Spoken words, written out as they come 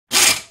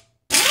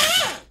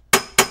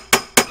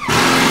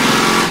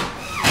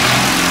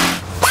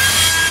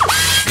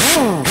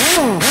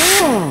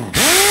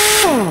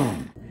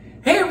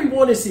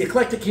it's the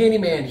Eclectic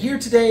Handyman here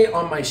today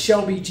on my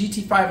Shelby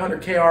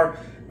GT500KR.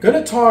 Going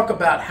to talk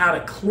about how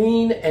to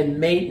clean and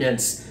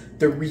maintenance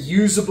the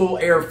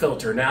reusable air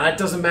filter. Now that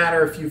doesn't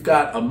matter if you've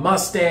got a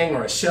Mustang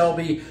or a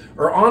Shelby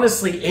or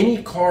honestly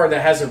any car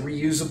that has a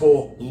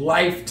reusable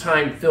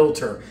lifetime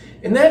filter.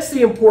 And that's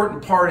the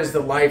important part, is the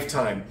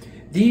lifetime.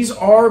 These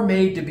are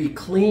made to be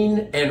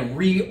clean and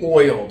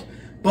re-oiled,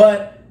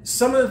 but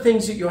some of the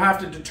things that you have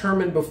to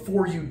determine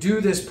before you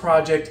do this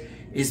project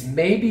is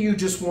maybe you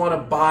just want to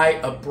buy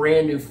a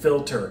brand new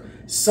filter.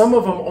 Some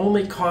of them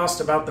only cost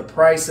about the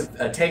price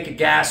of a tank of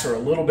gas or a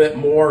little bit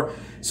more.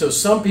 So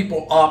some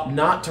people opt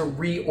not to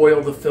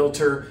re-oil the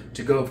filter,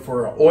 to go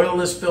for an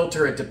oilless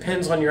filter. It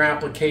depends on your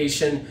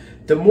application.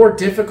 The more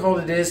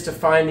difficult it is to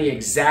find the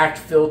exact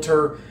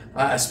filter,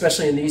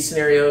 especially in these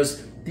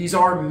scenarios, these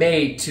are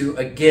made to,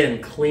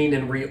 again, clean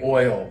and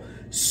re-oil.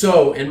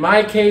 So in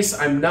my case,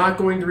 I'm not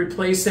going to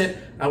replace it.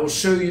 I will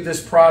show you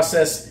this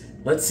process.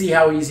 Let's see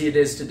how easy it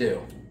is to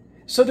do.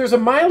 So there's a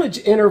mileage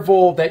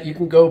interval that you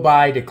can go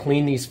by to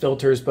clean these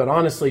filters, but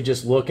honestly,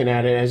 just looking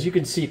at it, as you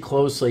can see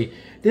closely,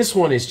 this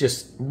one is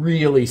just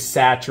really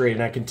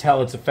saturated. I can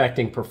tell it's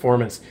affecting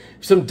performance.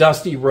 Some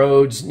dusty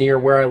roads near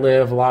where I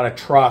live, a lot of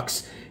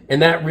trucks,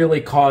 and that really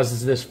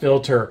causes this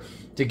filter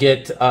to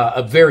get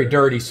very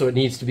dirty, so it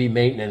needs to be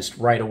maintained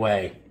right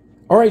away.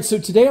 All right, so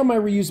today on my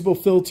reusable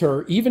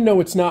filter, even though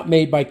it's not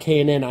made by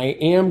K&N, I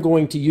am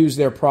going to use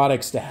their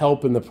products to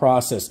help in the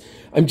process.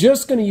 I'm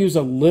just going to use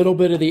a little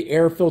bit of the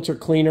air filter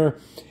cleaner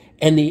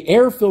and the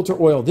air filter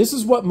oil. This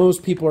is what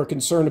most people are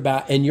concerned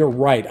about, and you're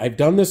right. I've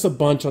done this a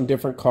bunch on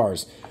different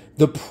cars.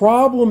 The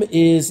problem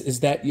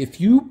is that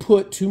if you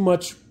put too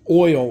much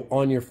oil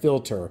on your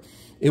filter,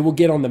 it will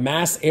get on the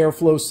mass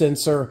airflow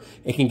sensor,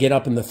 it can get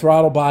up in the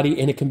throttle body,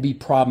 and it can be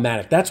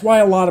problematic. That's why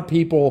a lot of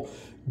people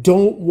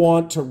don't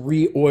want to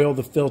re-oil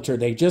the filter.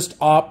 They just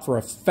opt for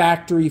a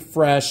factory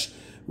fresh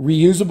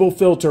reusable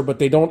filter, but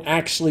they don't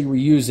actually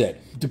reuse it.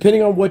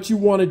 Depending on what you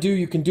want to do,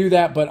 you can do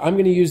that, but I'm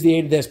going to use the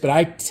aid of this. But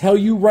I tell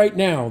you right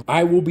now,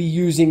 I will be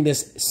using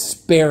this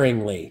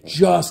sparingly,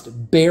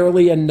 just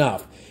barely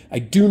enough. I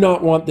do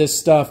not want this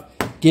stuff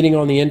getting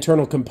on the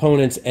internal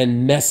components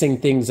and messing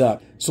things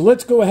up. So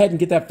let's go ahead and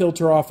get that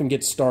filter off and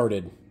get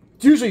started.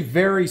 It's usually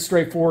very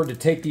straightforward to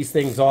take these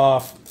things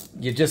off.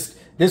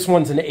 This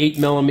one's an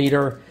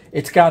 8mm.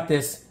 It's got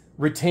this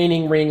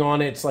retaining ring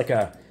on it. It's like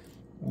a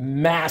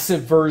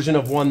massive version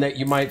of one that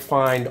you might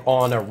find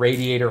on a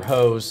radiator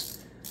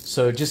hose.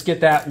 So just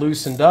get that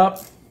loosened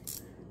up,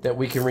 that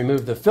we can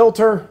remove the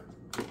filter.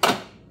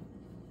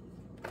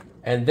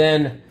 And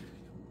then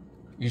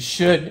you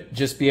should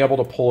just be able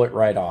to pull it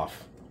right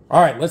off.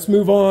 All right, let's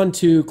move on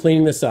to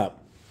cleaning this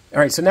up. All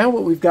right, so now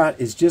what we've got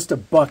is just a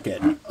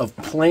bucket of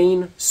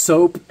plain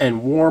soap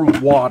and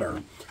warm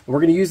water. We're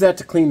going to use that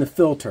to clean the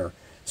filter.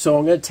 So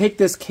I'm going to take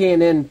this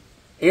K&N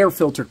air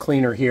filter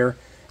cleaner here.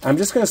 I'm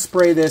just going to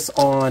spray this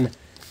on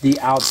the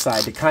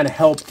outside to kind of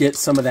help get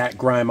some of that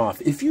grime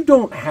off. If you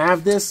don't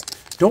have this,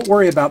 don't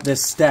worry about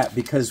this step,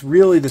 because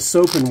really the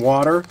soap and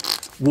water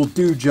will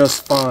do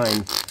just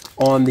fine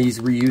on these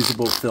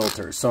reusable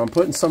filters. So I'm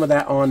putting some of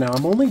that on now.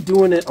 I'm only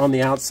doing it on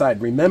the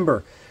outside.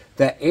 Remember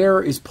that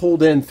air is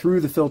pulled in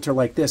through the filter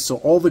like this, so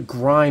all the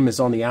grime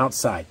is on the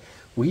outside.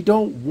 We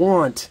don't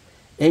want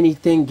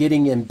anything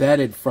getting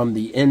embedded from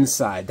the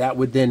inside. That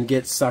would then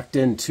get sucked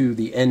into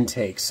the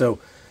intake. So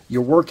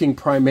you're working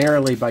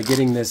primarily by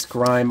getting this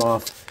grime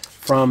off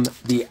from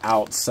the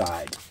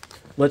outside.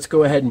 Let's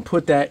go ahead and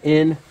put that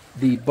in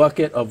the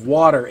bucket of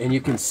water, and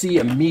you can see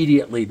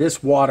immediately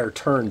this water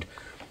turned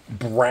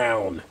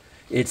brown.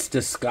 It's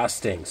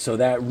disgusting. So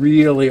that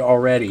really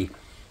already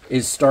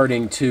is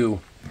starting to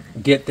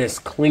get this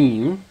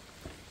clean.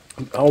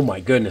 Oh my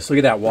goodness, look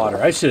at that water.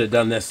 I should have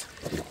done this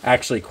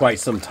actually quite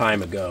some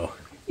time ago.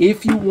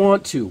 If you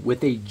want to,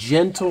 with a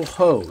gentle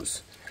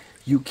hose,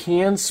 you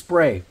can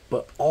spray,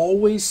 but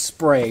always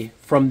spray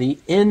from the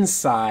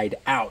inside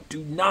out.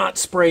 Do not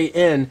spray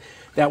in.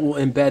 That will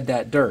embed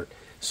that dirt.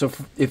 So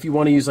if you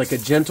want to use like a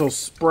gentle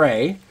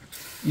spray,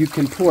 you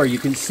can pour. You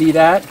can see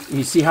that.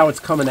 You see how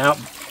it's coming out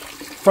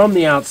from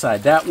the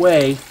outside. That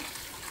way,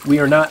 we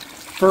are not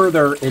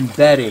further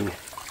embedding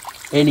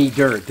any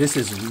dirt. This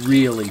is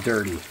really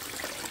dirty.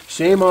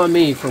 Shame on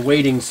me for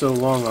waiting so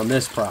long on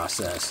this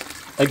process.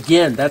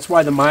 Again, that's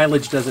why the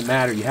mileage doesn't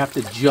matter. You have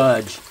to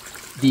judge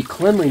the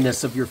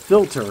cleanliness of your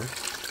filter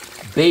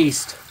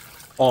based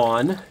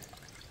on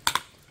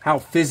how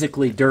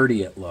physically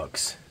dirty it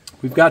looks.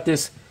 We've got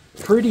this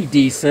pretty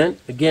decent.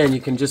 Again, you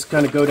can just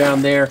kind of go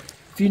down there.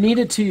 If you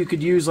needed to, you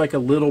could use like a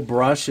little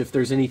brush if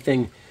there's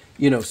anything,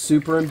 you know,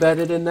 super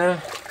embedded in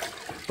that.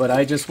 But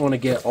I just want to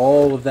get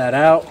all of that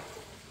out.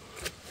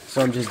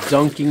 So I'm just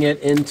dunking it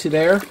into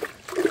there.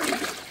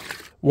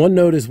 One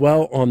note as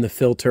well on the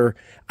filter,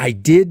 I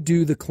did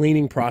do the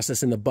cleaning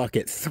process in the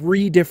bucket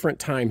 3 different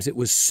times. It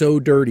was so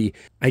dirty.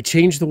 I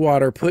changed the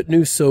water, put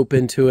new soap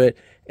into it,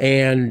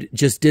 and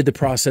just did the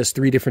process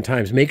 3 different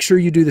times. Make sure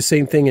you do the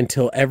same thing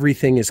until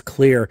everything is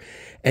clear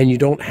and you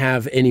don't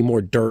have any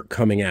more dirt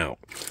coming out.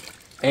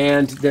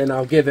 And then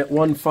I'll give it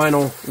one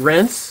final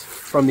rinse.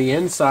 from the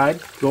inside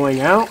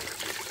going out.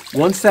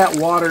 Once that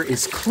water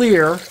is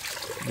clear,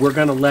 we're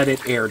going to let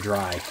it air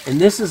dry.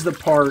 And this is the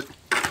part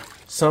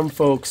some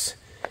folks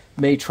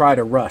may try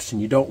to rush,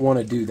 and you don't want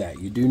to do that.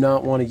 You do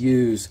not want to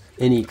use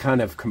any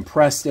kind of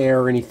compressed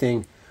air or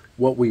anything.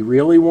 What we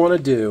really want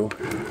to do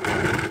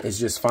is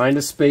just find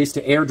a space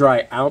to air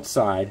dry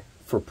outside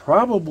for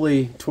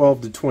probably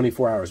 12 to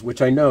 24 hours,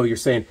 which I know you're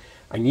saying,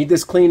 I need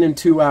this clean in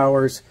 2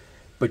 hours,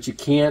 but you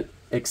can't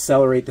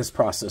accelerate this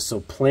process.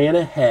 So plan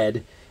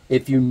ahead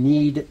if you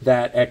need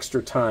that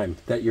extra time,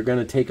 that you're going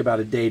to take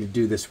about a day to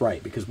do this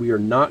right, because we are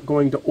not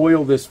going to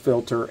oil this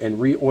filter and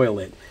re-oil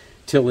it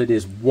till it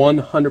is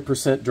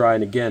 100% dry.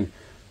 And again,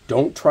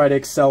 don't try to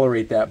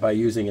accelerate that by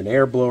using an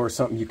air blower or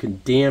something. You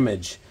can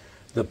damage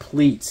the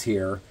pleats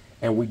here,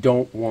 and we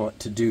don't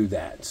want to do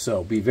that.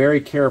 So be very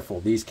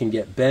careful. These can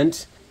get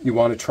bent. You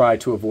want to try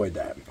to avoid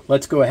that.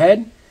 Let's go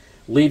ahead,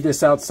 leave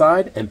this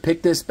outside, and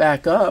pick this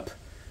back up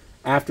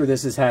after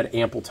this has had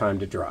ample time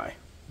to dry.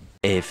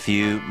 A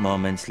few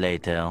moments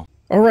later.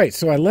 All right,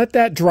 so I let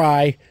that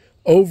dry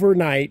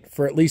overnight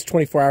for at least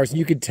 24 hours.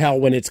 You could tell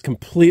when it's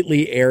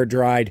completely air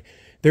dried,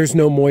 there's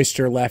no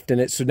moisture left in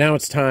it. So now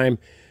it's time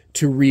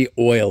to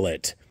re-oil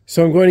it.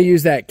 So I'm going to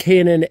use that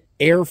K&N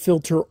air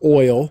filter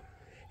oil,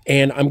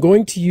 and I'm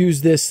going to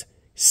use this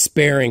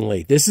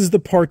sparingly. This is the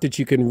part that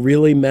you can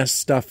really mess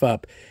stuff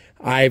up.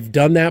 I've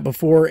done that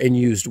before and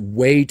used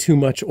way too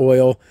much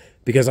oil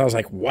because I was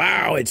like,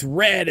 wow, it's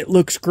red, it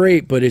looks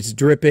great, but it's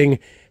dripping.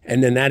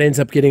 And then that ends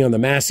up getting on the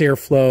mass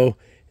airflow,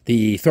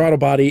 the throttle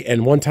body.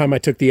 And one time I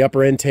took the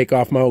upper intake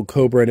off my old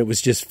Cobra and it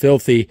was just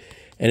filthy,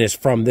 and it's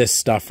from this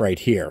stuff right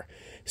here.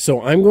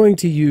 So I'm going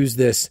to use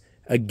this,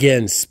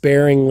 again,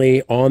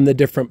 sparingly on the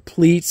different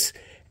pleats,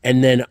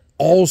 and then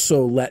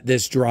also let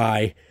this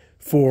dry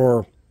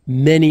for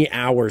many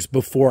hours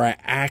before I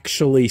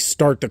actually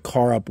start the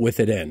car up with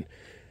it in.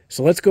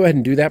 So let's go ahead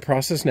and do that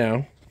process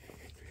now.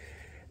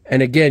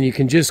 And again, you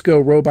can just go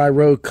row by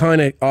row,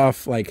 kind of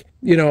off like,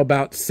 you know,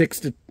 about 6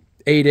 to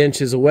 8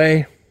 inches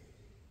away.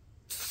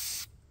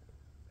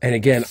 And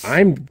again,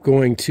 I'm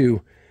going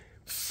to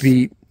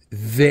be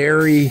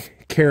very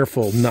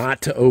careful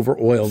not to over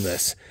oil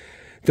this.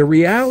 The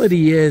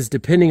reality is,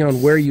 depending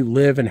on where you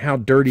live and how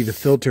dirty the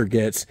filter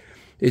gets,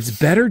 it's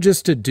better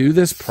just to do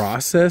this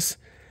process,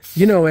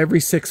 you know, every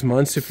 6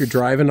 months if you're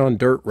driving on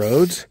dirt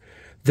roads,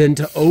 than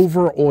to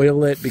over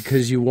oil it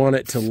because you want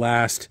it to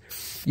last,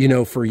 you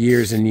know, for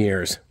years and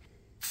years.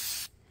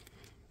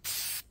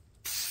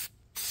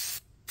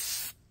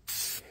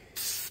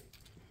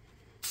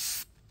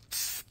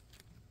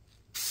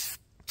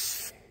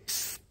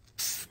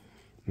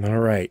 All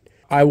right,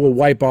 I will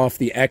wipe off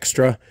the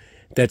extra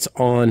that's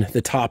on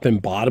the top and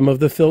bottom of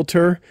the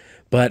filter,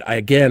 but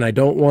again, I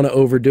don't want to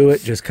overdo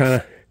it, just kind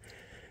of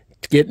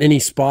get any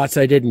spots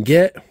I didn't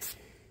get,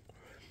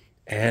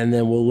 and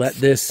then we'll let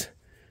this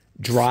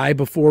dry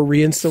before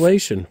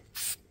reinstallation.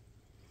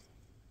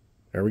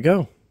 There we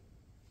go.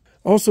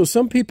 Also,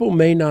 some people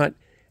may not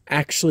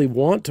actually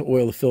want to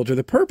oil the filter.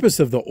 The purpose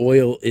of the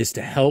oil is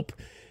to help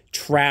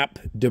trap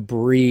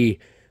debris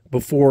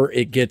before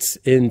it gets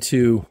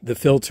into the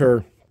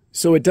filter,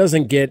 so it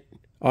doesn't get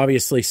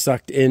obviously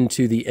sucked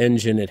into the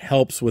engine. It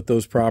helps with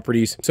those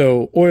properties.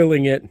 So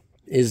oiling it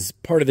is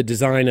part of the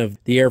design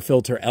of the air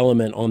filter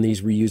element on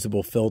these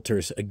reusable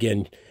filters.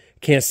 Again,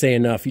 can't say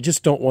enough. You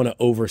just don't want to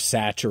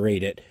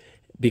oversaturate it,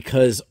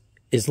 because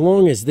as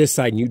long as this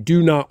side, you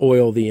do not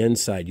oil the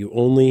inside, you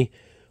only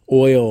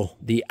oil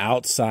the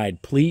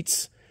outside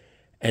pleats,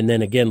 and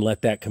then again,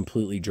 let that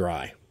completely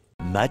dry.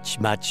 Much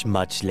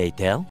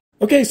later.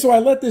 Okay, so I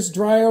let this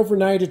dry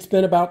overnight. It's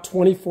been about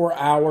 24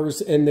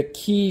 hours, and the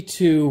key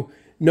to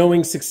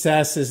knowing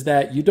success is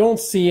that you don't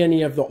see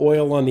any of the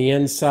oil on the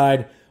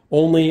inside,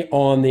 only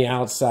on the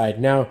outside.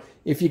 Now,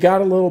 if you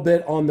got a little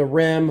bit on the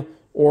rim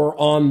or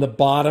on the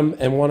bottom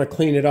and want to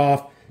clean it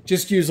off,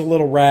 just use a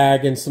little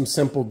rag and some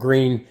simple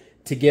green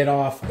to get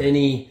off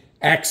any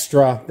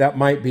extra that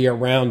might be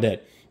around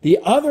it. The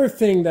other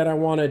thing that I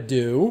want to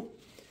do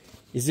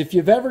is, if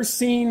you've ever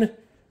seen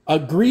a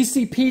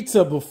greasy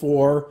pizza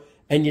before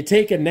and you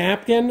take a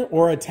napkin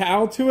or a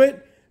towel to it,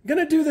 I'm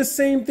going to do the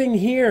same thing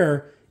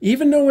here.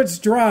 Even though it's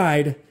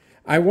dried,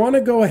 I want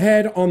to go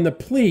ahead on the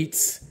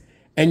pleats,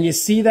 and you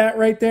see that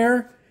right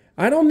there?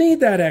 I don't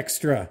need that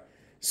extra.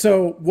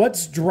 So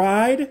what's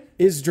dried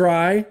is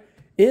dry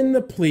in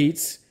the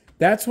pleats.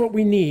 That's what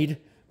we need,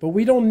 but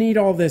we don't need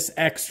all this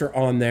extra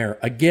on there.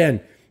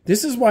 Again,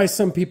 this is why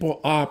some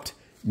people opt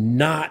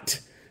not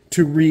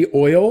to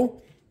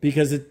re-oil,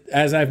 because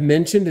as I've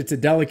mentioned, it's a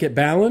delicate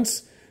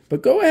balance.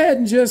 But go ahead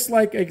and just,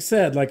 like I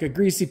said, like a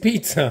greasy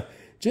pizza,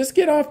 just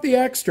get off the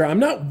extra. I'm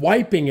not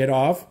wiping it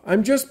off.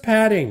 I'm just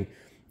patting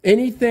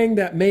anything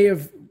that may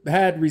have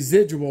had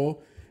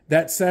residual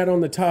that sat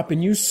on the top.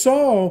 And you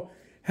saw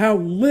how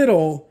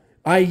little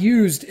I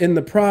used in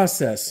the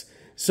process.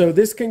 So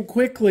this can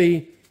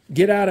quickly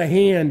get out of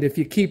hand if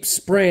you keep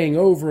spraying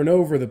over and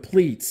over the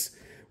pleats.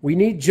 We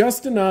need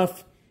just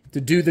enough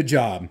to do the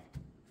job.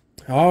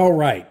 All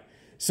right.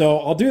 So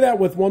I'll do that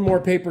with one more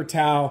paper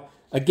towel.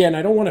 Again,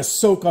 I don't want to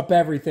soak up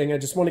everything. I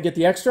just want to get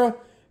the extra,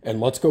 and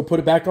let's go put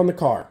it back on the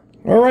car.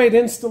 All right,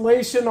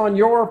 installation on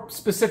your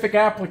specific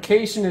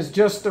application is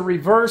just the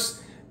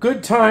reverse.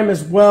 Good time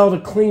as well to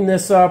clean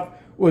this up,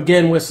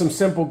 again, with some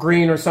simple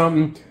green or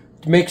something.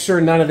 Make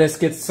sure none of this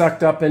gets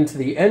sucked up into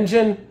the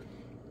engine.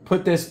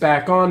 Put this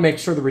back on. Make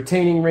sure the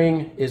retaining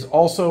ring is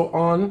also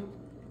on.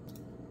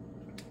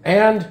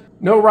 And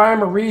no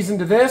rhyme or reason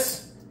to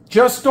this.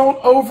 Just don't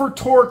over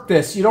torque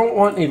this. You don't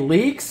want any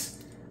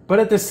leaks, but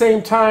at the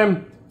same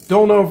time,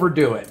 don't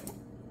overdo it.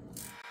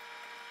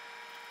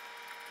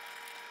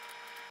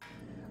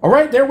 All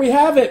right, there we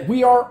have it.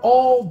 We are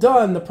all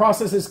done. The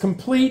process is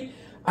complete.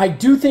 I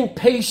do think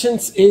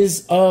patience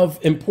is of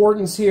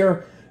importance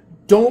here.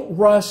 Don't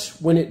rush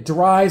when it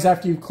dries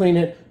after you clean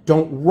it.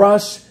 Don't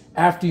rush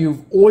after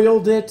you've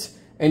oiled it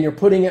and you're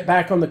putting it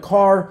back on the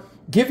car.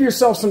 Give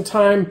yourself some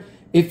time.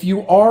 If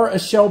you are a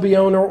Shelby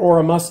owner or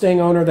a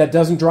Mustang owner that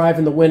doesn't drive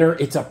in the winter,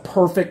 it's a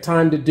perfect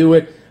time to do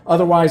it.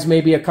 Otherwise,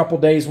 maybe a couple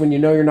days when you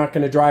know you're not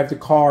going to drive the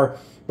car.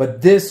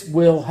 But this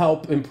will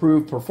help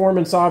improve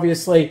performance,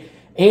 obviously.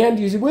 And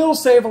you will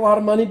save a lot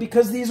of money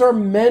because these are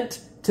meant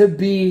to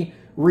be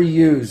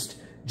reused.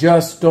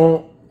 Just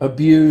don't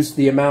abuse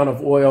the amount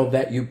of oil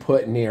that you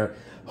put in here.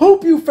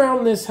 Hope you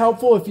found this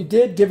helpful. If you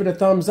did, give it a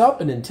thumbs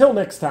up. And until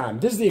next time,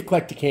 this is the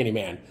Eclectic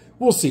Handyman.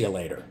 We'll see you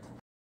later.